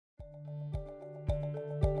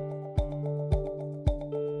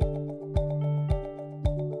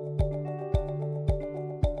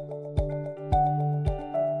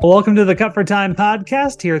Welcome to the Cut for Time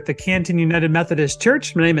podcast here at the Canton United Methodist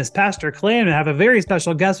Church. My name is Pastor Clay, and I have a very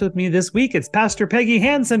special guest with me this week. It's Pastor Peggy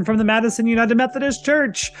Hansen from the Madison United Methodist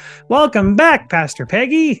Church. Welcome back, Pastor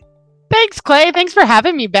Peggy. Thanks, Clay. Thanks for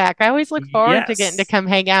having me back. I always look forward to getting to come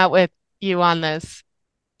hang out with you on this.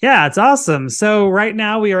 Yeah, it's awesome. So right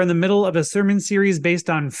now we are in the middle of a sermon series based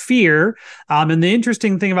on fear. And the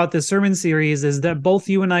interesting thing about this sermon series is that both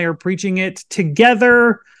you and I are preaching it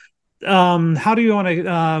together. How do you want to,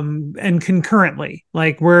 and concurrently,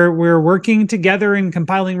 like we're working together and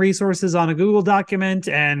compiling resources on a Google document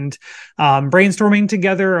and brainstorming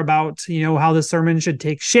together about, how the sermon should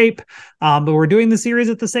take shape. But we're doing the series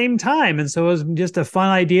at the same time. And so it was just a fun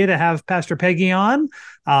idea to have Pastor Peggy on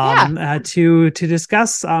to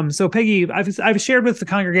discuss. So Peggy, I've shared with the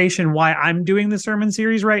congregation why I'm doing the sermon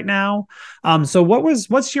series right now. So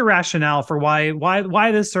what's your rationale for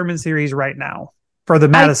why this sermon series right now? For the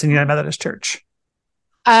Madison United Methodist Church.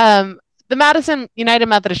 The Madison United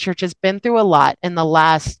Methodist Church has been through a lot in the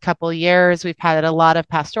last couple of years. We've had a lot of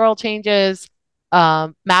pastoral changes.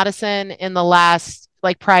 Madison in the last,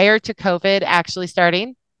 prior to COVID actually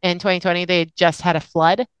starting in 2020, they had just had a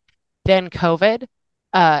flood, then COVID.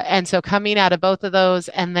 And so coming out of both of those,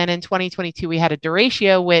 and then in 2022, we had a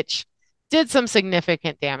derecho, which did some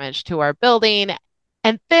significant damage to our building.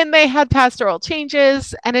 And then they had pastoral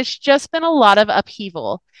changes, and it's just been a lot of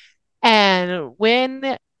upheaval. And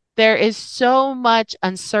when there is so much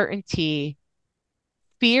uncertainty,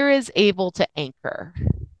 fear is able to anchor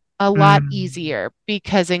a lot easier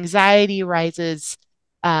because anxiety rises.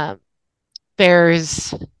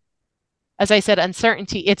 There's, as I said,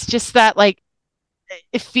 uncertainty. It's just that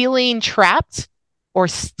feeling trapped or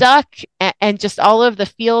stuck and just all of the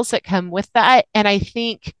feels that come with that. And I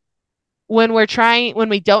think when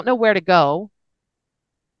we don't know where to go,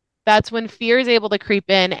 that's when fear is able to creep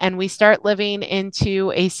in and we start living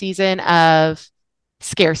into a season of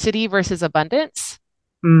scarcity versus abundance.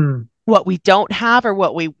 What we don't have or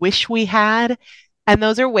what we wish we had. And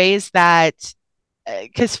those are ways that,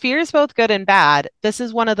 because fear is both good and bad, this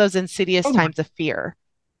is one of those insidious times of fear.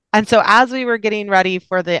 And so as we were getting ready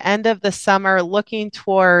for the end of the summer, looking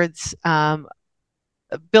towards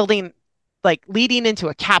building, leading into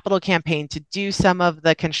a capital campaign to do some of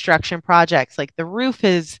the construction projects, the roof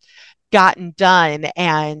has gotten done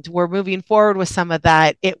and we're moving forward with some of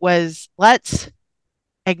that. It was, let's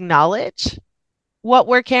acknowledge what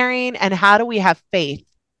we're carrying and how do we have faith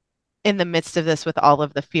in the midst of this with all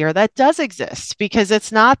of the fear that does exist, because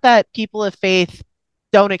it's not that people of faith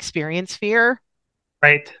don't experience fear.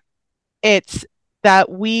 Right. It's that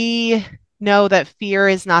we know that fear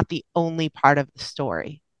is not the only part of the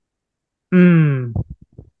story.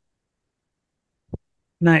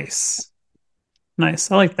 Nice. I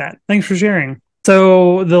like that. Thanks for sharing.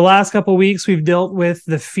 So the last couple of weeks, we've dealt with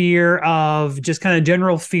the fear of just kind of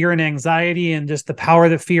general fear and anxiety and just the power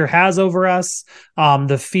that fear has over us,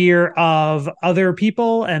 the fear of other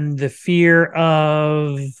people and the fear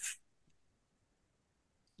of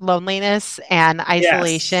loneliness and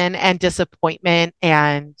isolation and disappointment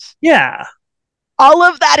and all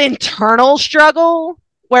of that internal struggle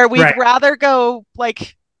where we'd rather go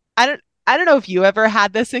I don't know if you ever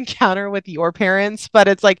had this encounter with your parents, but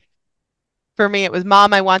it's for me, it was,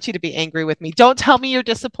 Mom, I want you to be angry with me. Don't tell me you're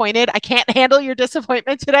disappointed. I can't handle your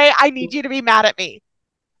disappointment today. I need you to be mad at me.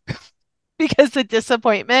 Because the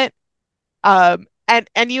disappointment, and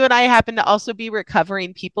you and I happen to also be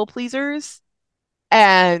recovering people pleasers.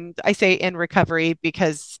 And I say in recovery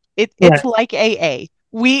because it's like AA.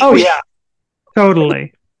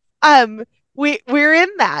 Totally. We're in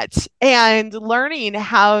that and learning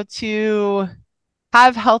how to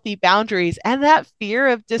have healthy boundaries, and that fear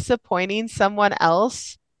of disappointing someone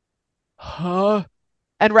else, and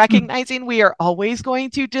recognizing we are always going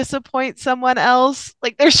to disappoint someone else.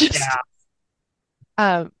 There's just,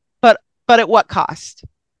 but at what cost?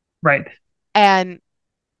 Right. And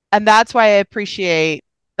that's why I appreciate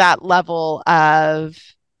that level of,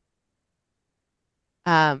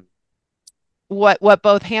 what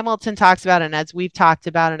both Hamilton talks about and as we've talked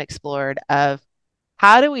about and explored of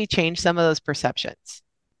how do we change some of those perceptions?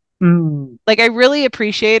 I really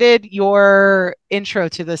appreciated your intro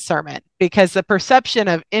to this sermon because the perception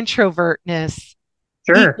of introvertness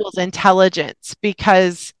equals intelligence,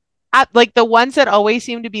 because the ones that always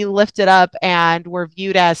seem to be lifted up and were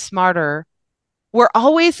viewed as smarter were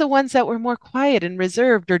always the ones that were more quiet and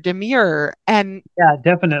reserved or demure. And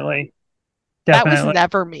definitely. That was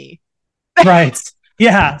never me. Right.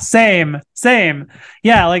 Yeah, same.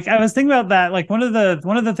 Yeah, I was thinking about that. One of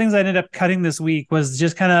the things I ended up cutting this week was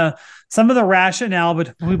just kind of some of the rationale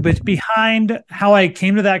but behind how I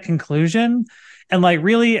came to that conclusion. And like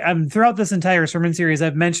really, throughout this entire sermon series,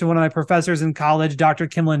 I've mentioned one of my professors in college, Dr.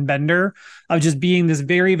 Kimlin Bender, of just being this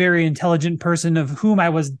very, very intelligent person of whom I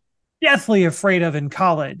was deathly afraid of in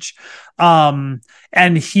college. And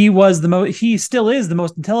he still is the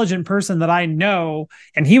most intelligent person that I know.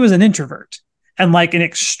 And he was an introvert and like an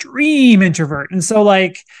extreme introvert. And so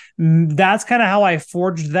like that's kind of how I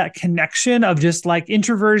forged that connection of just like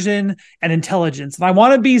introversion and intelligence. And I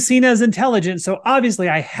want to be seen as intelligent. So obviously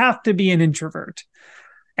I have to be an introvert.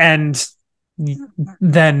 And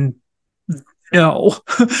then no,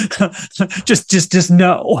 just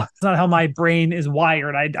no. It's not how my brain is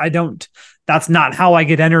wired. I don't, that's not how I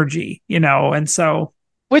get energy, And so,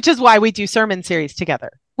 which is why we do sermon series together,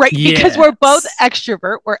 right? Yes. Because we're both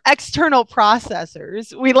extrovert, we're external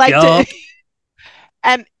processors. We like to,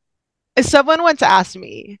 and someone once asked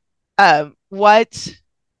me what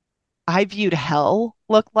I viewed hell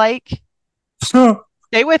look like.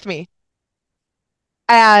 Stay with me.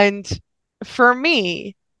 And for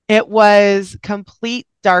me, it was complete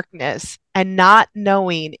darkness and not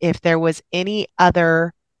knowing if there was any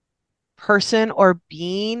other person or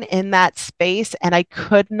being in that space, and I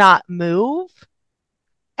could not move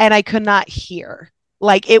and I could not hear.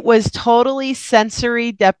 Like it was totally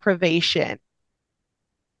sensory deprivation.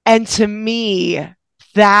 And to me,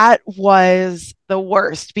 that was the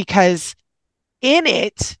worst because in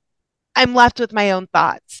it, I'm left with my own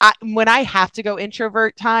thoughts. When I have to go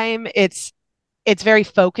introvert time, it's very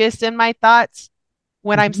focused in my thoughts.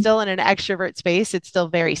 When I'm still in an extrovert space, it's still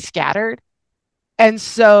very scattered. And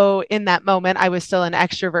so in that moment, I was still in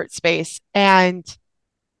extrovert space. And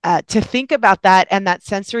to think about that and that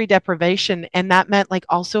sensory deprivation, and that meant like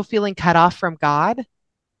also feeling cut off from God.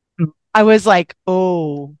 I was like,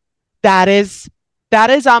 oh, that is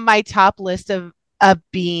on my top list of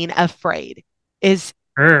being afraid. Is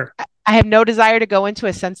I have no desire to go into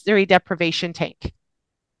a sensory deprivation tank.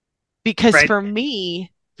 Because for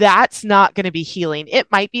me, that's not going to be healing.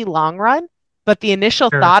 It might be long run, but the initial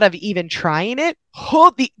thought of even trying it,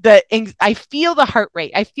 I feel the heart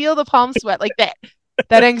rate. I feel the palm sweat, like that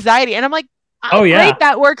anxiety. And I'm like, great,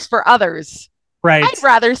 that works for others. Right. I'd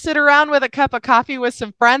rather sit around with a cup of coffee with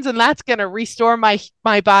some friends, and that's going to restore my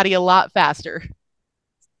body a lot faster.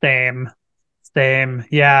 Same.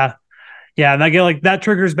 Yeah. Yeah, and I get like that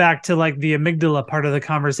triggers back to like the amygdala part of the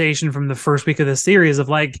conversation from the first week of the series of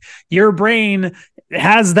like your brain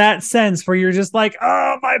has that sense where you're just like,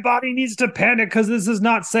 oh, my body needs to panic because this is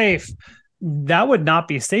not safe. That would not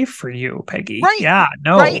be safe for you, Peggy. Right. Yeah,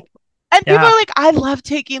 no. Right. And people are like, I love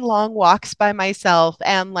taking long walks by myself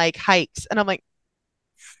and like hikes. And I'm like,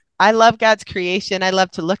 I love God's creation. I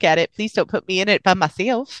love to look at it. Please don't put me in it by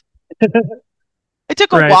myself. I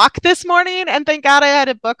took a walk this morning and thank God I had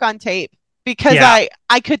a book on tape. Because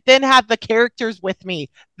I could then have the characters with me.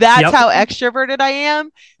 That's how extroverted I am.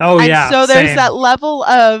 Oh, and so there's that level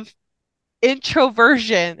of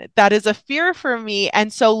introversion that is a fear for me.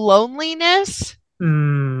 And so loneliness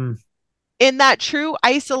in that true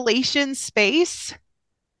isolation space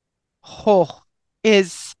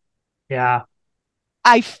is... Yeah.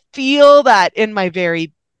 I feel that in my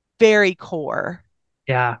very, very core.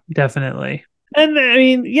 Yeah, definitely. And I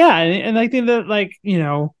mean, and I think that like,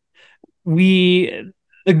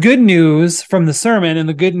 the good news from the sermon and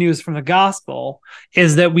the good news from the gospel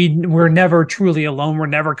is that we're never truly alone. We're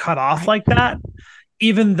never cut off like that,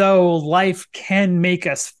 even though life can make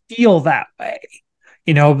us feel that way,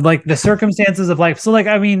 like the circumstances of life. So like,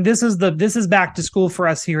 I mean, this is back to school for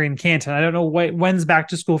us here in Canton. I don't know when's back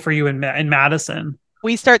to school for you in Madison.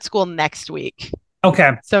 We start school next week.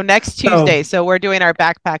 Okay. So next Tuesday. So we're doing our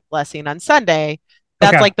backpack blessing on Sunday.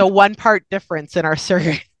 That's like the one part difference in our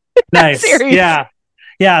sermon. Nice.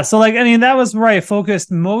 Yeah. So like, I mean, that was where I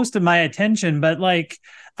focused most of my attention, but like,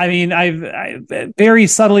 I mean, I very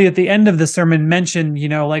subtly at the end of the sermon mentioned,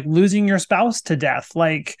 like losing your spouse to death.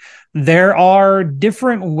 Like there are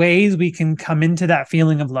different ways we can come into that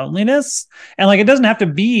feeling of loneliness. And like, it doesn't have to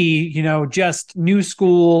be, just new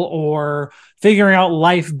school or figuring out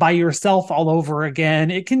life by yourself all over again.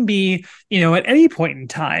 It can be, at any point in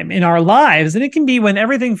time in our lives. And it can be when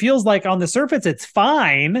everything feels like on the surface, it's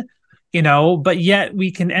fine, but yet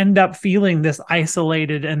we can end up feeling this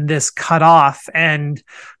isolated and this cut off. And,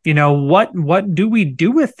 what do we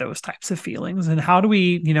do with those types of feelings? And how do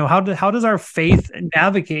we, how does our faith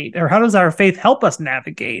navigate, or how does our faith help us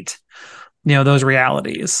navigate, those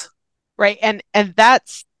realities? Right. And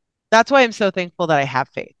that's why I'm so thankful that I have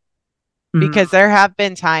faith. Because there have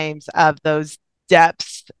been times of those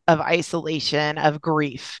depths of isolation, of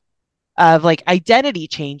grief, of like identity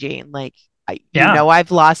changing. Like,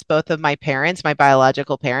 I've lost both of my parents, my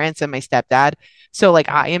biological parents and my stepdad. So like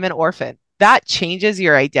I am an orphan. that changes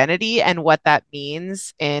your identity and what that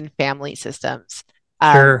means in family systems.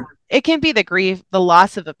 Sure. It can be the grief, the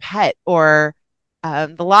loss of a pet, or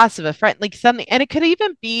the loss of a friend, like something, and it could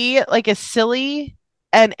even be like as silly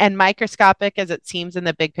and microscopic as it seems in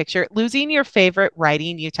the big picture, losing your favorite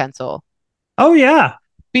writing utensil Oh yeah.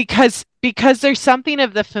 because there's something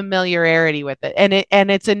of the familiarity with it,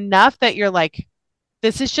 and it's enough that you're like,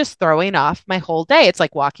 this is just throwing off my whole day. It's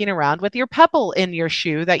like walking around with your pebble in your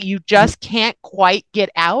shoe that you just can't quite get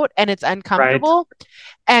out, and it's Right. uncomfortable.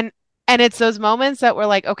 And and it's those moments that we're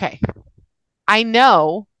like, okay, I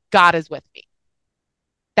know God is with me.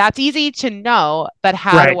 That's easy to know, but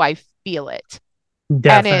how Right. do I feel it? And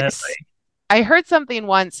it's, Definitely. I heard something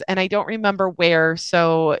once and I don't remember where.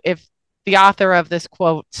 So if the author of this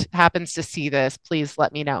quote happens to see this, please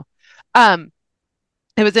let me know. Um,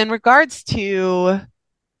 it was in regards to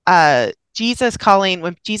Jesus calling,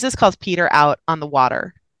 when Jesus calls Peter out on the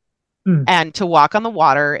water Mm. and to walk on the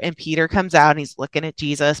water, and Peter comes out and he's looking at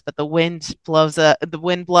Jesus, but the wind blows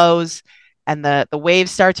and the waves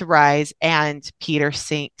start to rise and Peter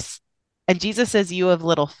sinks. And Jesus says, "You have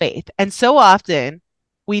little faith." And so often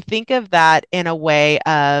we think of that in a way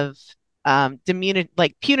of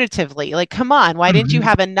like punitively, like, come on, why didn't you Mhm.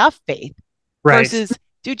 have enough faith? Right. Versus,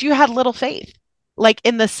 dude, you had little faith. Like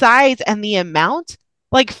in the size and the amount,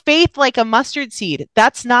 like faith like a mustard seed,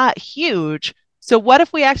 that's not huge. So what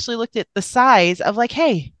if we actually looked at the size of like,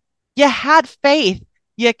 hey, you had faith,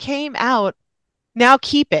 you came out, now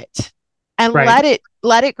keep it and Right.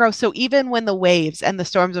 let it grow. So even when the waves and the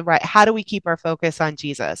storms are right, how do we keep our focus on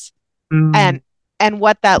Jesus Mm. and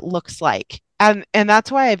what that looks like? And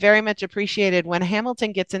that's why I very much appreciated when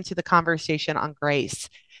Hamilton gets into the conversation on grace.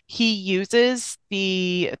 He uses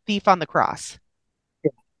the thief on the cross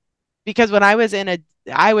because when I was in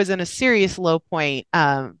a serious low point,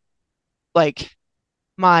 like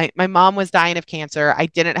my mom was dying of cancer. I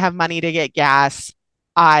didn't have money to get gas.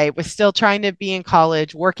 I was still trying to be in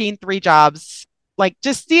college, working 3 jobs, like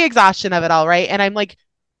just the exhaustion of it all, right? And I'm like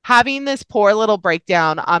having this poor little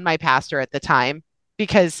breakdown on my pastor at the time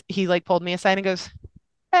because he like pulled me aside and goes,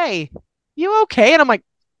 "Hey, you okay?" And I'm like,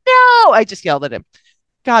 "No," I just yelled at him.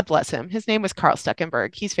 God bless him. His name was Carl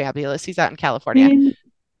Stuckenberg. He's fabulous. He's out in I California. mean,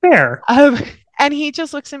 fair. Um, and he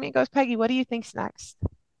just looks at me and goes, "Peggy, what do you think's next?"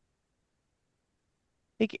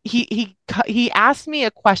 Like he asked me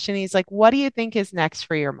a question. He's like, "What do you think is next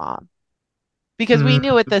for your mom?" Because we Mm.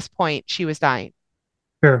 knew at this point she was dying.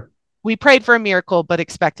 Sure. We prayed for a miracle, but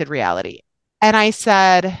expected reality. And I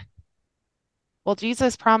said, "Well,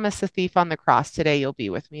 Jesus promised the thief on the cross, today you'll be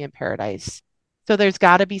with me in paradise. So there's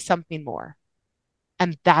got to be something more."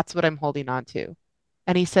 And that's what I'm holding on to.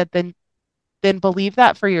 And he said, then believe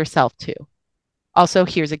that for yourself too. Also,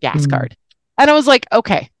 here's a gas Mm. card. And I was like,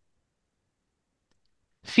 okay,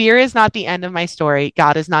 fear is not the end of my story.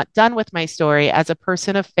 God is not done with my story. As a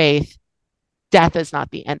person of faith, death is not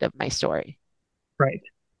the end of my story. Right.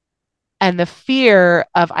 And the fear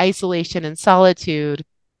of isolation and solitude,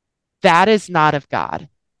 that is not of God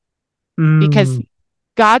because Mm.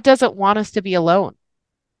 God doesn't want us to be alone.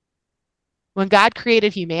 When God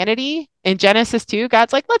created humanity in Genesis 2,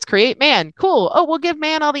 God's like, let's create man. Cool. Oh, we'll give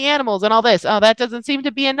man all the animals and all this. Oh, that doesn't seem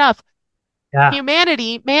to be enough. Yeah.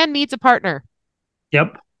 Humanity, man needs a partner.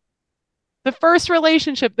 Yep. The first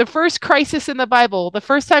relationship, the first crisis in the Bible, the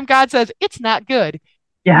first time God says it's not good,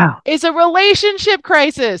 Yeah. is a relationship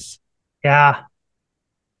crisis. Yeah.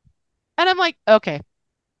 And I'm like, okay,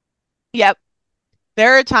 yep.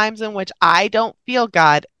 There are times in which I don't feel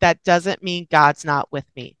God. That doesn't mean God's not with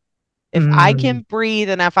me. If I Mm. can breathe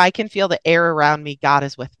and if I can feel the air around me, God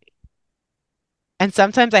is with me. And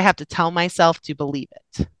sometimes I have to tell myself to believe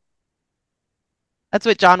it. That's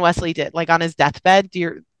what John Wesley did. Like on his deathbed,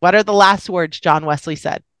 what are the last words John Wesley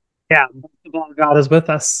said? Yeah. Most of all, God is with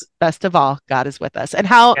us. Best of all, God is with us. And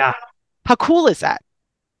how Yeah. how cool is that?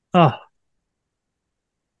 Oh,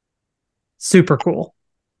 super cool.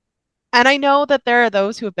 And I know that there are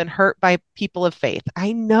those who have been hurt by people of faith.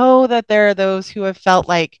 I know that there are those who have felt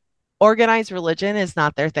like organized religion is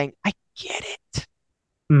not their thing. I get it.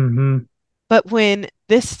 Hmm. But when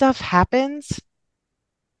this stuff happens,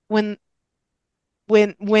 when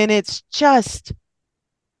when it's just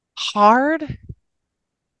hard,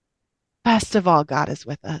 best of all, God is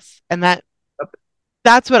with us. And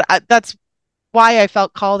that's why I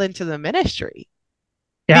felt called into the ministry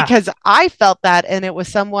Yeah. because I felt that and it was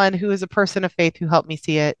someone who is a person of faith who helped me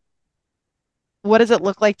see it. What does it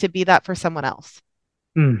look like to be that for someone else?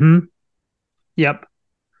 Hmm. Yep.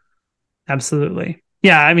 Absolutely.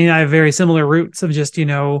 Yeah. I mean, I have very similar roots of just,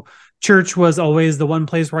 church was always the one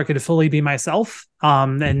place where I could fully be myself,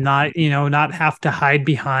 and not, not have to hide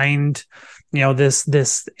behind,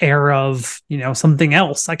 this air of, something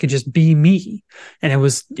else. I could just be me, and it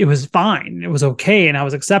was fine. It was okay. And I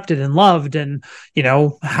was accepted and loved. And,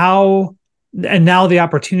 and now the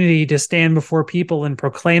opportunity to stand before people and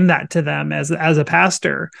proclaim that to them as a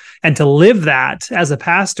pastor, and to live that as a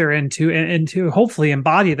pastor, and to hopefully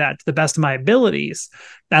embody that to the best of my abilities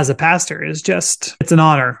as a pastor is just, it's an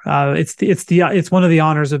honor. It's one of the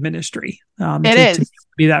honors of ministry. To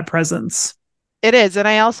be that presence. It is. And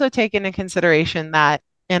I also take into consideration that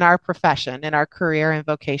in our profession, in our career and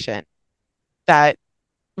vocation, that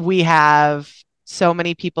we have so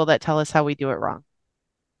many people that tell us how we do it wrong.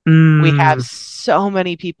 We have so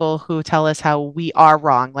many people who tell us how we are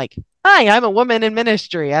wrong. Like, hi, I'm a woman in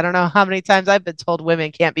ministry. I don't know how many times I've been told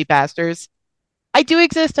women can't be pastors. I do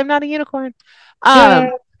exist. I'm not a unicorn.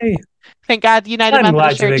 Thank God, United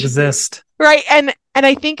Methodist Church exist. Right. And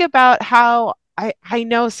I think about how I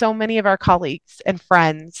know so many of our colleagues and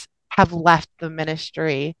friends have left the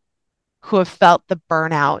ministry who have felt the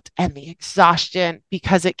burnout and the exhaustion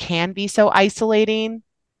because it can be so isolating.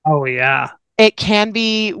 Oh, yeah. It can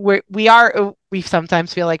be we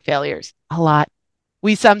sometimes feel like failures a lot.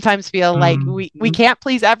 We sometimes feel like we can't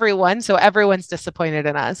please everyone, so everyone's disappointed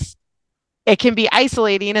in us. It can be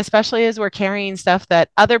isolating, especially as we're carrying stuff that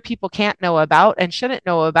other people can't know about and shouldn't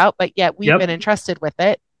know about, but yet we've been entrusted with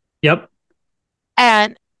it. Yep.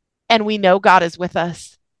 And we know God is with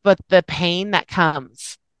us, but the pain that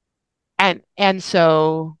comes. And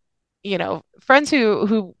so, friends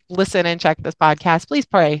who listen and check this podcast, please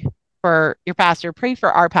pray for your pastor, pray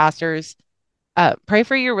for our pastors, pray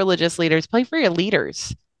for your religious leaders, pray for your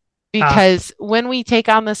leaders. Because when we take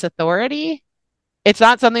on this authority, it's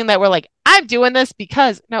not something that we're like, I'm doing this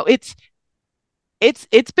because, no, it's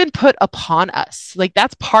been put upon us. Like,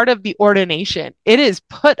 that's part of the ordination. It is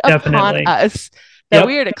put upon us that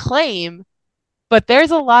we are to claim, but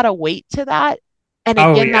there's a lot of weight to that. And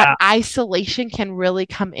again, that isolation can really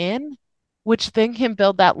come in, which then can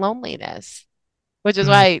build that loneliness, which is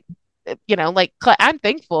why, I'm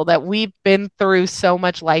thankful that we've been through so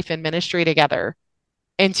much life and ministry together.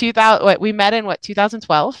 In 2000, we met in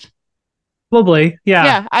 2012? Probably, yeah.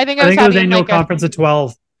 Yeah, I think it was annual conference at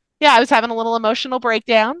 12. Yeah, I was having a little emotional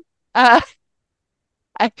breakdown. I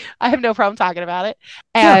have no problem talking about it.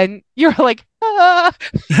 And you're like,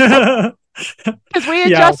 because we had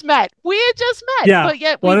just met. Yeah, but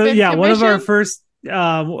yet one of our first.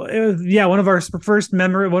 One of our first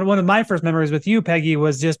memory. One of my first memories with you, Peggy,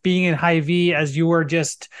 was just being in Hy-Vee as you were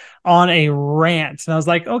just on a rant, and I was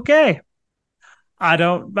like, okay.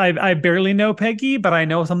 I barely know Peggy, but I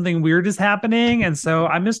know something weird is happening, and so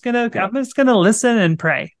I'm just gonna listen and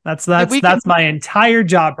pray. That's my entire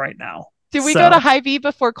job right now. Did we go to Hy-Vee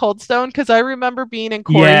before Cold Stone? Because I remember being in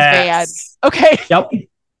Corey's band. Okay. Yep.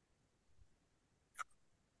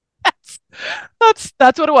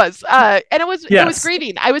 That's what it was. And it was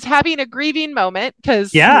grieving. I was having a grieving moment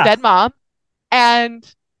because dead mom, and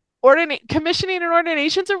commissioning an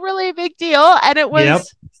ordination's a really big deal. And it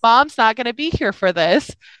was mom's not going to be here for this.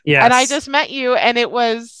 Yes. And I just met you, and it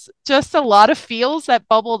was just a lot of feels that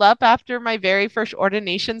bubbled up after my very first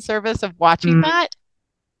ordination service of watching that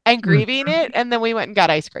and grieving it. And then we went and got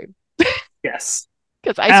ice cream. Yes.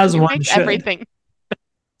 Because ice cream makes everything.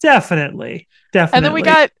 Definitely. And then we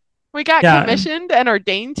got commissioned and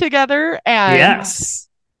ordained together. And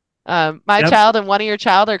my child and one of your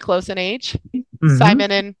child are close in age. Simon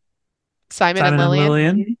and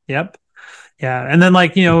Lillian. Yep. Yeah. And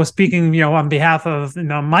then, speaking, on behalf of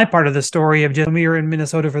my part of the story of just when we were in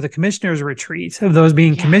Minnesota for the commissioners retreat of those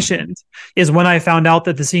being commissioned, is when I found out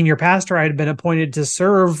that the senior pastor I had been appointed to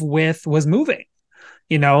serve with was moving.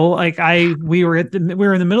 We were in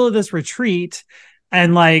the middle of this retreat,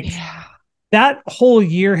 and that whole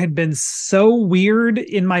year had been so weird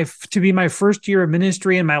to be my first year of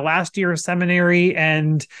ministry and my last year of seminary.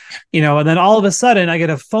 And then all of a sudden I get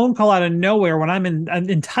a phone call out of nowhere when I'm in an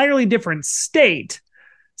entirely different state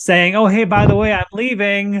saying, oh, hey, by the way, I'm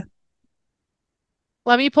leaving.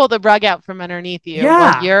 Let me pull the rug out from underneath you.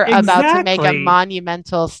 Yeah, you're about to make a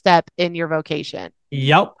monumental step in your vocation.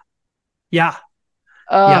 Yep. Yeah.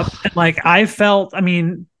 Yep. And I felt,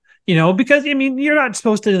 because you're not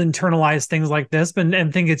supposed to internalize things like this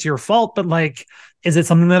and think it's your fault, but is it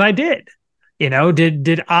something that I did?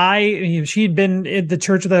 Did I? She'd been at the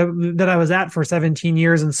church that I was at for 17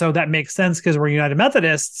 years, and so that makes sense because we're United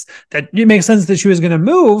Methodists. That it makes sense that she was going to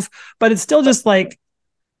move, but it's still just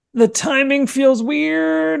the timing feels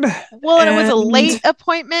weird. Well, and it was a late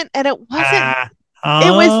appointment, and it wasn't.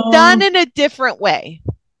 It was done in a different way.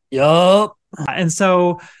 Yup. And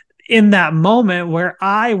so in that moment where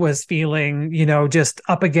I was feeling, just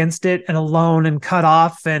up against it and alone and cut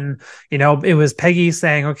off. And, it was Peggy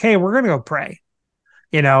saying, okay, we're going to go pray,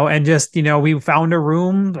 and just, we found a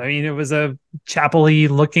room. I mean, it was a chapel-y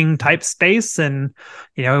looking type space. And,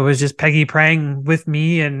 it was just Peggy praying with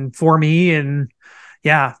me and for me. And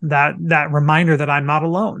yeah, that reminder that I'm not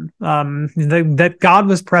alone, that God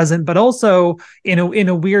was present, but also in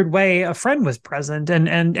a weird way, a friend was present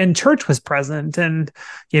and church was present. And,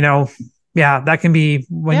 yeah, that can be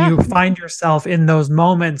when you find yourself in those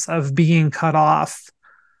moments of being cut off,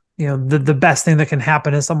 the best thing that can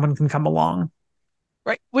happen is someone can come along.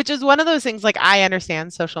 Right. Which is one of those things, like, I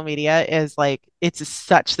understand social media is like, it's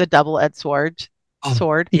such the double-edged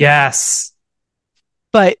sword. Yes.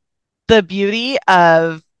 But the beauty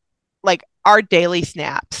of like our daily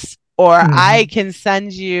snaps, or I can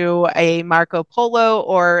send you a Marco Polo,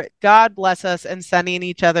 or God bless us and sending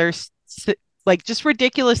each other like just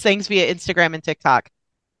ridiculous things via Instagram and TikTok.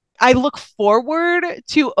 I look forward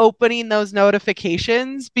to opening those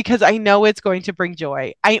notifications because I know it's going to bring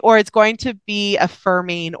joy, or it's going to be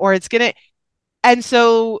affirming, or it's going to, and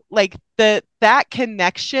so like that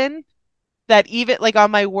connection, that even like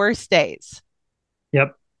on my worst days.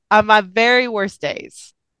 Yep. On my very worst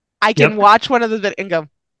days, I can watch one of those and go,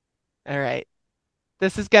 all right,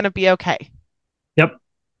 this is going to be okay. Yep.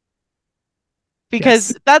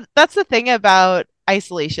 Because that's the thing about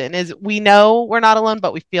isolation is we know we're not alone,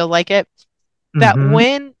 but we feel like it. That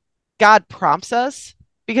when God prompts us,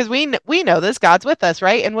 because we know this, God's with us,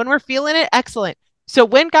 right? And when we're feeling it, excellent. So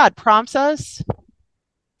when God prompts us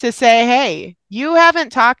to say, hey, you haven't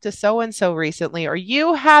talked to so-and-so recently, or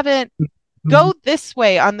you haven't go this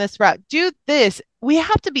way on this route, do this. We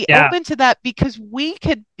have to be open to that, because we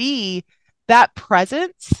could be that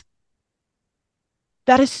presence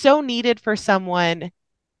that is so needed for someone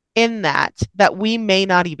in that we may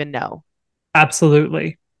not even know.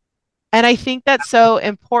 Absolutely. And I think that's so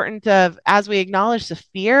important as we acknowledge the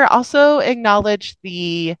fear, also acknowledge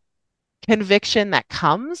the conviction that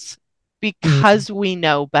comes because we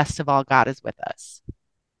know best of all, God is with us.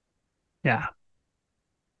 Yeah.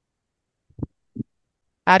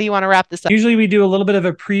 How do you want to wrap this up? Usually we do a little bit of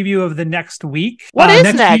a preview of the next week. What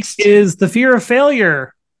is next? Week is the fear of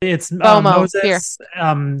failure. It's Moses.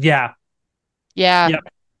 Fear. Yeah. Yep.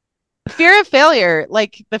 The fear of failure,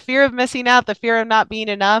 like the fear of missing out, the fear of not being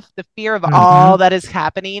enough, the fear of all that is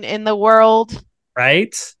happening in the world. Right.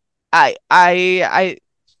 It's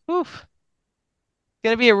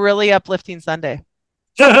gonna be a really uplifting Sunday.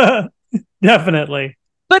 Definitely.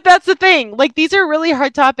 But that's the thing. Like, these are really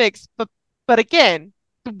hard topics, but again,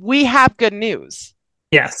 we have good news.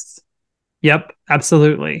 Yes. Yep.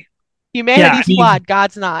 Absolutely. Humanity's flawed.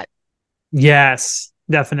 God's not. Yes,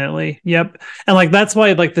 definitely. Yep. And like, that's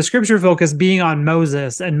why like the scripture focus being on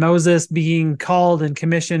Moses, and Moses being called and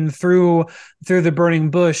commissioned through the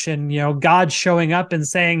burning bush, and, God showing up and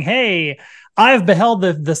saying, hey, I've beheld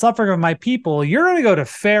the suffering of my people. You're going to go to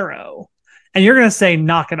Pharaoh and you're going to say,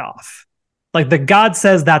 knock it off. Like, the God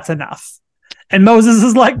says that's enough. And Moses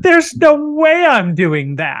is like, there's no way I'm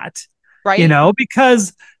doing that. Right.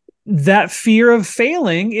 Because that fear of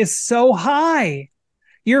failing is so high.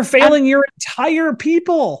 You're failing your entire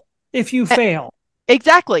people if you fail.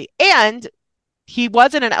 Exactly. And he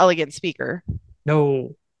wasn't an elegant speaker.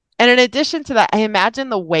 No. And in addition to that, I imagine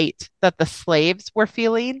the weight that the slaves were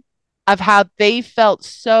feeling of how they felt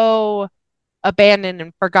so abandoned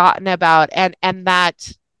and forgotten about, and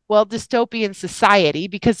that, well, dystopian society,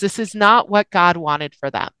 because this is not what God wanted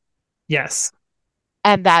for them. Yes.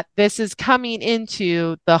 And that this is coming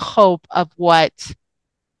into the hope of what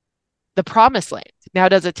the promised land. Now,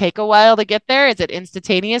 does it take a while to get there? Is it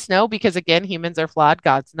instantaneous? No, because again, humans are flawed.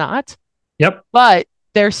 God's not. Yep. But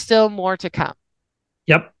there's still more to come.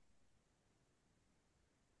 Yep.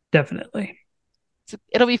 Definitely.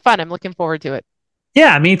 It'll be fun. I'm looking forward to it.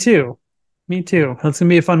 Yeah, me too. Me too. That's going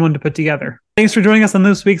to be a fun one to put together. Thanks for joining us on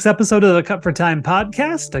this week's episode of the Cut for Time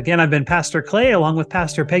podcast. Again, I've been Pastor Clay, along with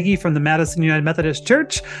Pastor Peggy from the Madison United Methodist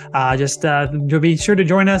Church. Just be sure to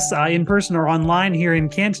join us in person or online here in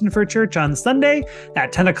Canton for church on Sunday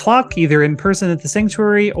at 10 o'clock, either in person at the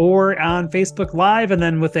sanctuary or on Facebook Live, and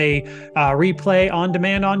then with a replay on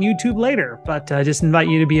demand on YouTube later. But just invite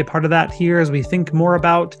you to be a part of that here as we think more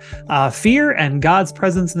about fear and God's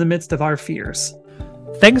presence in the midst of our fears.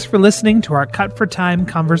 Thanks for listening to our Cut for Time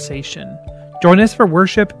conversation. Join us for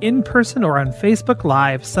worship in person or on Facebook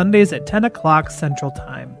Live Sundays at 10 o'clock Central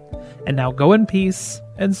Time. And now go in peace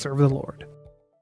and serve the Lord.